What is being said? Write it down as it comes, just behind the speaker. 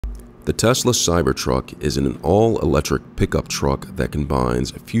The Tesla Cybertruck is an all-electric pickup truck that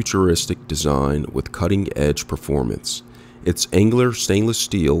combines futuristic design with cutting-edge performance. Its angular stainless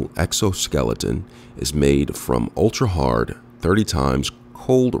steel exoskeleton is made from ultra-hard, 30 times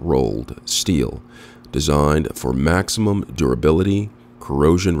cold-rolled steel, designed for maximum durability,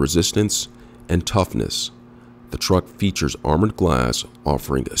 corrosion resistance, and toughness. The truck features armored glass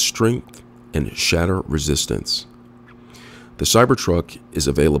offering strength and shatter resistance. The Cybertruck is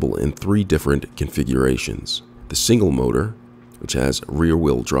available in 3 different configurations. The single motor, which has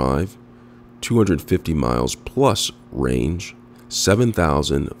rear-wheel drive, 250 miles plus range,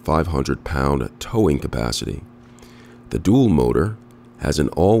 7,500 pound towing capacity. The dual motor has an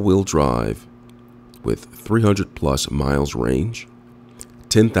all-wheel drive with 300 plus miles range,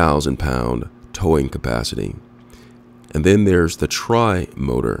 10,000 pound towing capacity. And then there's the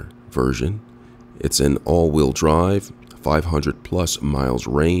tri-motor version. It's an all-wheel drive, 500 plus miles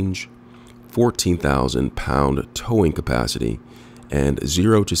range, 14,000 pound towing capacity, and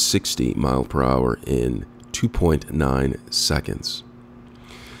 0 to 60 mile per hour in 2.9 seconds.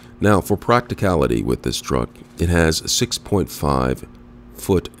 Now, for practicality with this truck, it has a 6.5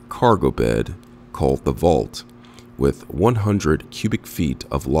 foot cargo bed called the Vault with 100 cubic feet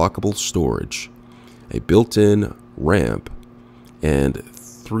of lockable storage, a built-in ramp, and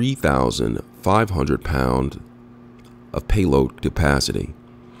 3,500 pound of payload capacity.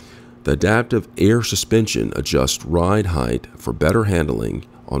 The adaptive air suspension adjusts ride height for better handling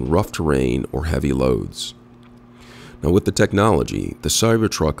on rough terrain or heavy loads. Now, with the technology, the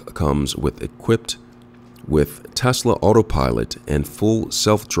Cybertruck comes equipped with Tesla Autopilot and full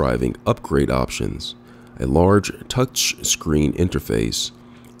self-driving upgrade options, a large touchscreen interface,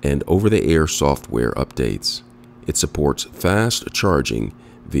 and over-the-air software updates. It supports fast charging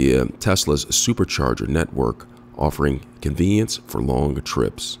via Tesla's supercharger network, offering convenience for long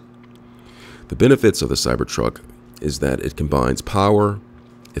trips. The benefits of the Cybertruck is that it combines power,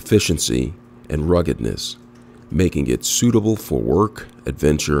 efficiency, and ruggedness, making it suitable for work,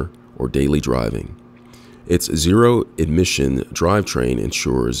 adventure, or daily driving. Its zero-emission drivetrain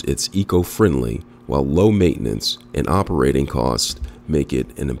ensures it's eco-friendly, while low maintenance and operating costs make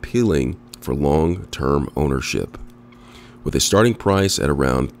it an appealing for long-term ownership. With a starting price at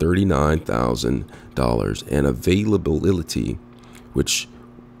around $39,000 and availability, which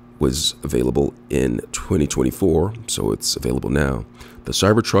was available in 2024, so it's available now, the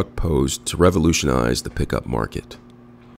Cybertruck posed to revolutionize the pickup market.